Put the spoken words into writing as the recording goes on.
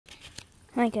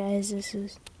Hi guys, this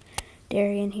is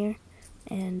Darian here,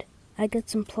 and I got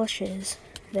some plushes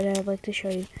that I'd like to show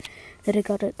you that I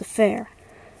got at the fair.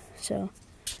 So,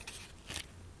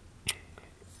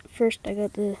 first I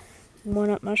got the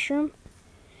 1-up mushroom.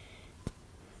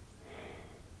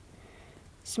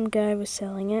 Some guy was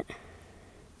selling it.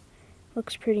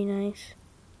 Looks pretty nice.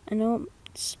 I know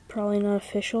it's probably not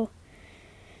official.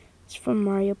 It's from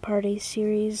Mario Party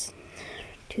series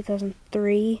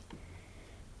 2003.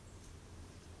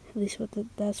 At least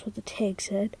that's what the tag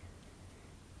said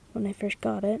when I first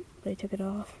got it, but I took it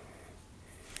off.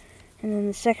 And then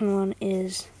the second one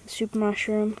is the Super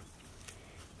Mushroom,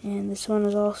 and this one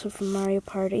is also from Mario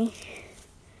Party.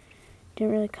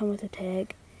 Didn't really come with a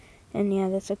tag. And yeah,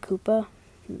 that's a Koopa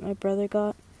that my brother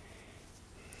got.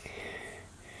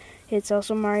 It's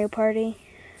also Mario Party.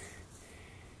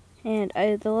 And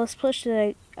the last plush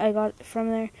that I got from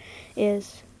there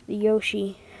is the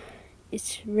Yoshi.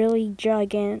 It's really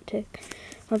gigantic.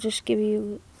 I'll just give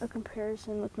you a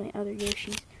comparison with my other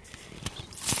Yoshis.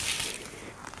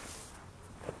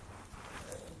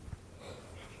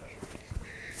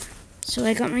 So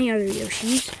I got my other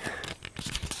Yoshis,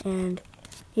 and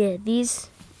yeah, this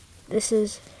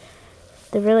is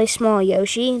the really small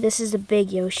Yoshi. This is the big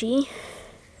Yoshi.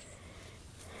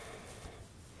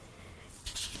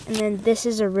 And then this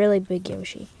is a really big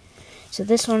Yoshi. So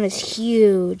this one is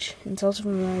huge. It's also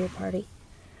from Mario Party.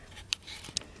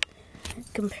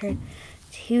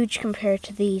 It's huge compared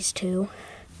to these two.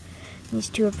 These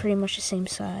two are pretty much the same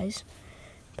size,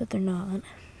 but they're not,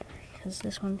 because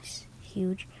this one's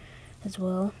huge as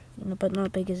well, but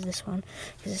not big as this one,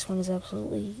 because this one is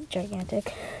absolutely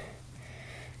gigantic.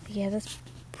 But yeah, that's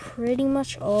pretty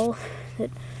much all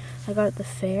that I got at the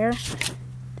fair,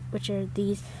 which are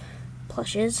these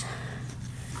plushes.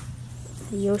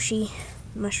 The Yoshi,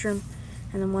 mushroom,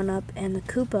 and the 1-up, and the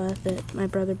Koopa that my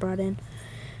brother brought in.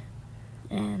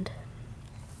 And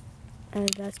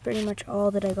that's pretty much all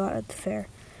that I got at the fair.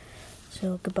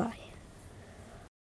 So, goodbye.